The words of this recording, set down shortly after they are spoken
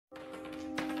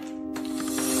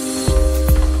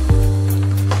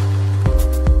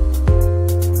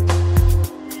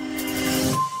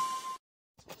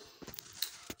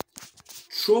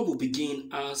Trouble began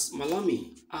as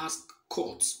Malami asked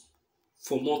courts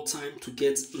for more time to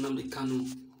get Ñnamdi Kanu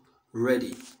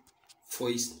ready for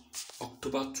his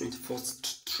October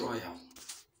 21st trial.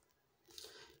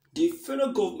 The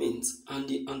federal government and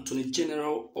the Attorney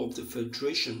General of the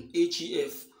Federation,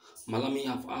 AGF, Malami,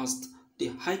 have asked the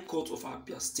High Court of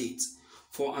Abia State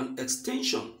for an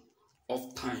extension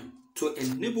of time to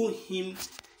enable him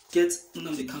get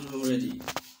Ñnamdi Kanu ready.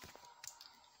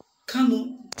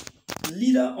 Kanu,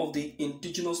 leader of the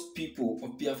indigenous people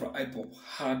of Biafra IPOB,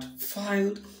 had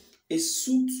filed a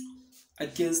suit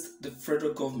against the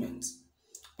federal government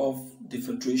of the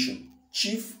Federation,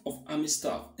 Chief of Army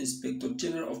Staff, Inspector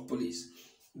General of Police,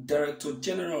 Director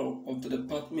General of the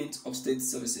Department of State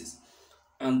Services,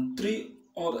 and 3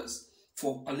 others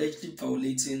for allegedly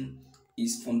violating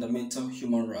his fundamental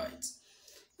human rights.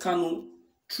 Kanu,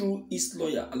 through his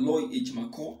lawyer Aloy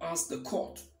Ejimako, asked the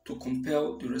court to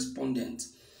compel the respondent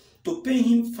to pay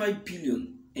him 5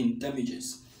 billion in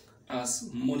damages as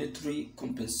monetary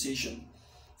compensation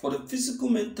for the physical,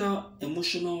 mental,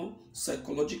 emotional,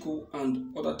 psychological,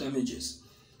 and other damages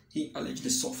he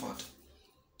allegedly suffered.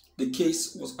 The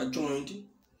case was adjourned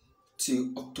till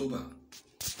October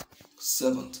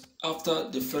 7th after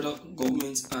the federal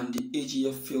government and the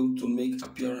AGF failed to make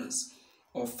appearance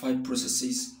of 5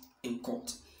 processes in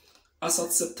court. As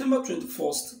at September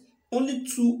 21st, only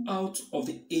 2 out of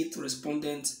the 8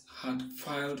 respondents had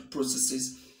filed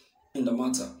processes in the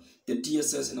matter, the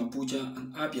DSS in Abuja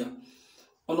and Abia.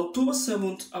 On October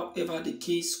 7th, however, the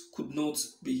case could not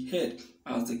be heard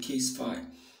as the case file,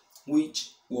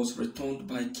 which was returned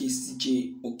by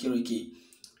KCJ Okereke.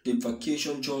 The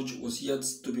vacation judge was yet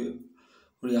to be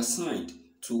reassigned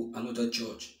to another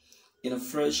judge. In a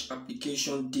fresh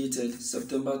application dated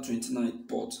September 29th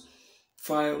but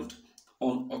filed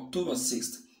on October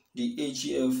 6th, the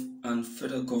AGF and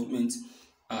federal government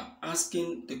are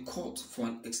asking the court for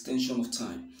an extension of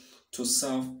time to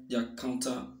serve their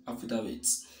counter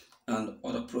affidavits and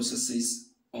other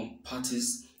processes on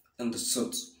parties in the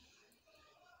suit.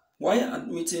 While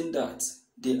admitting that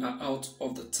they are out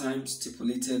of the time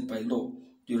stipulated by law,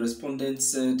 the respondent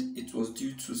said it was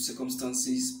due to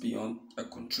circumstances beyond their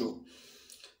control.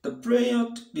 They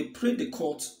prayed the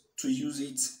court to use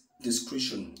its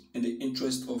discretion in the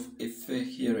interest of a fair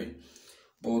hearing,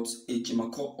 but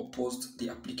Ejimako opposed the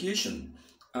application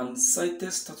and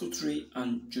cited statutory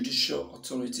and judicial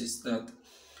authorities that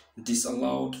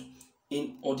disallowed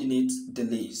inordinate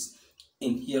delays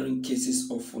in hearing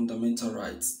cases of fundamental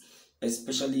rights,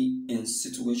 especially in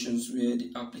situations where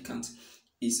the applicant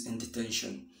is in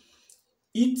detention.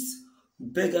 It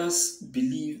beggars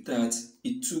believe that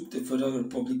it took the Federal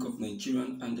Republic of Nigeria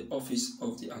and the Office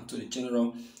of the Attorney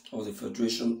General of the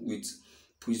Federation, with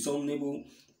presumable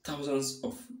thousands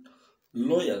of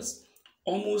lawyers,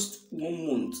 almost 1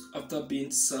 month after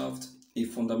being served a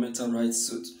fundamental rights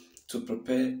suit, to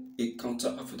prepare a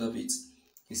counter affidavit,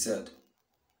 he said.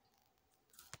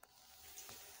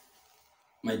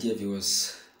 My dear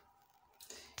viewers,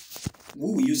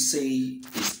 who will you say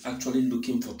is actually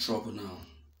looking for trouble now?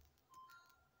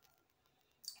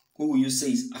 Who will you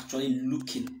say is actually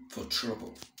looking for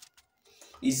trouble?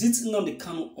 Is it Ñnamdi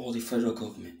Kanu or the federal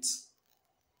government?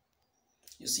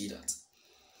 You see that?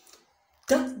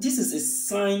 This is a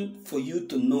sign for you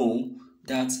to know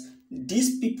that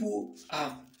these people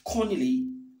are cunningly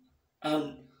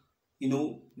and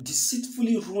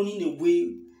deceitfully running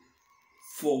away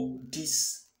for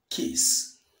this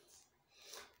case.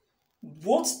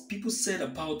 What people said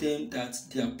about them, that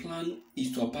their plan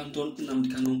is to abandon Ñnamdi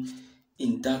Kanu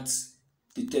in that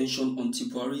detention until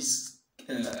Buhari's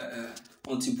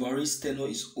tenure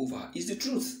is over, is the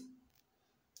truth.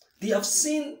 They have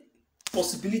seen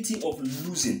possibility of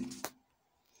losing.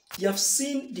 They have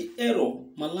seen the error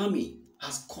Malami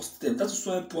has cost them. That is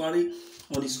why Buhari,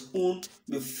 on his own,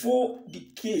 before the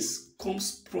case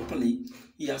comes properly,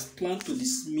 he has planned to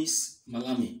dismiss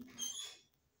Malami.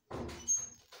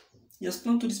 He has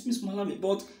planned to dismiss Malami,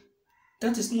 but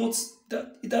that is not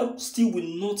that still will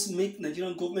not make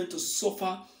Nigerian government to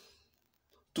suffer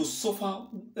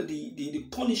the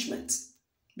punishment,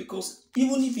 because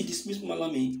even if he dismissed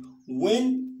Malami,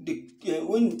 when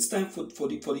it's time for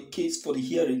the case, for the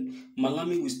hearing,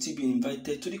 Malami will still be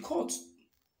invited to the court,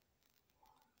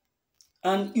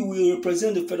 and he will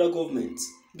represent the federal government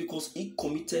because he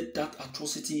committed that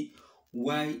atrocity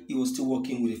while he was still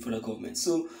working with the federal government.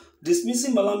 So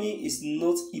dismissing Malami is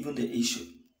not even the issue.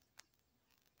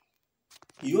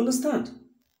 You understand?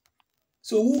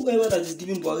 So whoever that is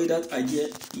giving Buhari that idea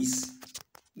is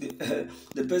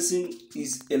the person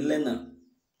is a learner.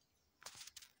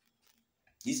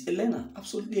 He's a learner,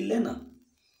 absolutely a learner.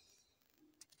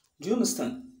 Do you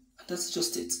understand? And that's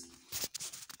just it.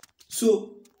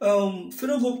 So,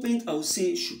 federal government, I would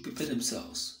say, should prepare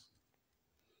themselves.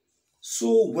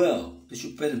 So well, they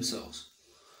should prepare themselves.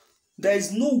 There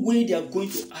is no way they are going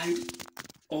to hide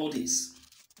all this.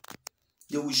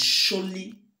 They will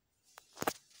surely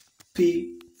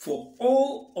pay for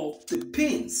all of the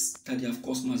pains that they have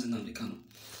caused Ñnamdi Kanu.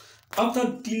 After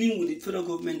dealing with the federal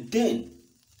government, then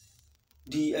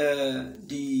the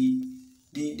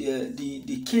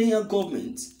Kenya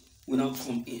government will now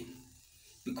come in,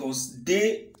 because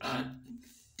they are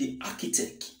the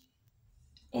architect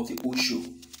of the whole show.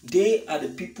 They are the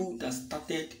people that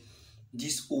started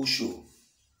this whole show.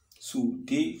 So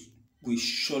they will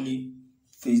surely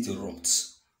face the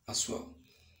wrath as well.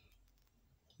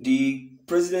 The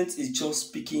president is just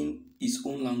speaking his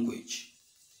own language.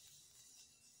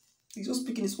 He's just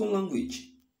speaking his own language,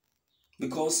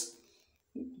 because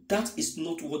that is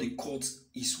not what the court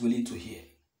is willing to hear.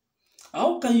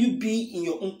 How can you be in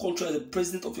your own country as the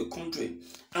president of your country,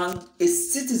 and a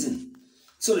citizen,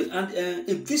 and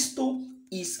a visitor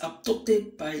is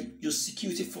abducted by your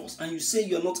security force, and you say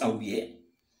you are not aware?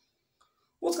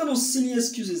 What kind of silly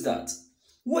excuse is that?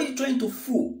 Who are you trying to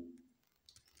fool?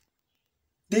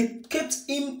 They kept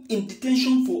him in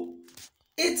detention for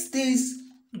 8 days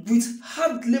with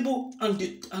hard labor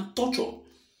and torture.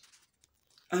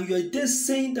 And you are there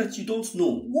saying that you don't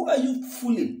know. Who are you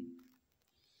fooling?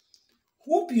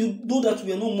 Hope you know that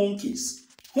we are not monkeys.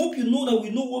 Hope you know that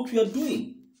we know what we are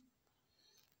doing.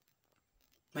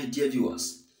 My dear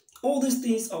viewers, all these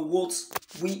things are what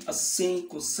we are saying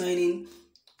concerning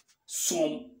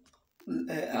some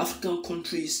African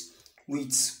countries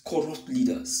with corrupt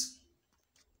leaders.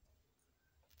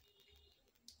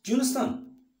 Do you understand?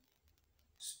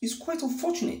 It's quite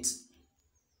unfortunate.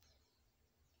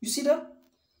 You see that?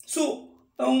 So,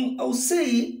 I will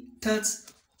say that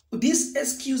this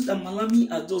excuse that Malami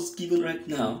has just given right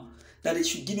now, that they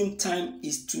should give him time,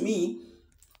 is, to me,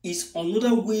 is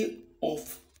another way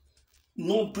of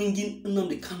not bringing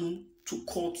Ñnamdi Kanu to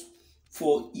court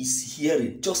for his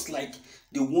hearing, just like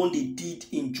the one they did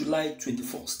in July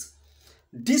 21st.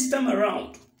 This time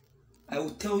around, I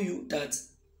will tell you that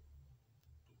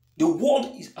the world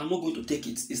are not going to take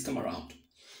it this time around.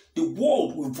 The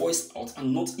world will voice out,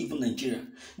 and not even Nigeria.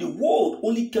 The world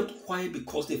only kept quiet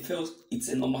because they felt it's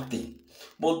a normal thing.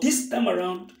 But this time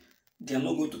around, they are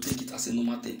not going to take it as a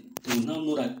normal thing. They will now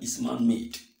know that it's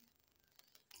man-made.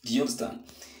 Do you understand?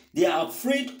 They are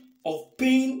afraid of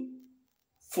paying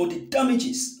for the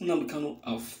damages Ñnamdi Kanu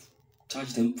have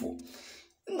charged them for.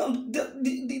 Now,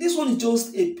 this one is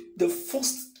just the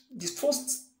first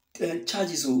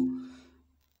charges. So,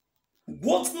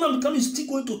 what Ñnamdi Kanu is still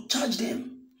going to charge them?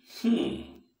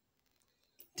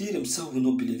 They themselves will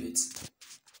not believe it.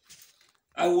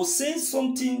 I was saying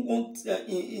something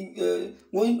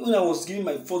when I was giving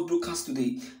my first broadcast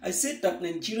today. I said that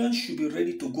Nigerians should be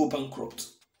ready to go bankrupt.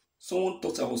 Someone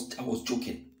thought I was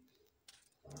joking.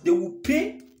 They will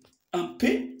pay and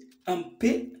pay and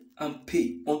pay and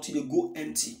pay until they go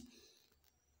empty.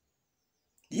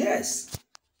 Yes,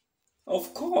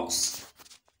 of course.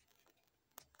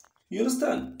 You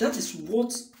understand? That is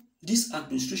what this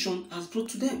administration has brought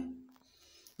to them.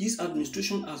 This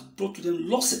administration has brought to them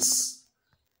losses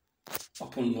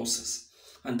upon losses.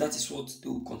 And that is what they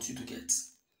will continue to get.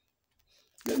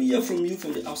 Let me hear from you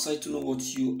from the outside to know what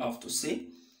you have to say.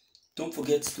 Don't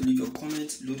forget to leave your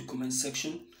comments below the comment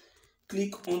section.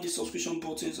 Click on the subscription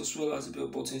buttons as well as the bell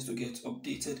buttons to get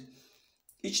updated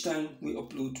each time we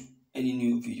upload any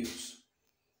new videos.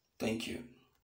 Thank you.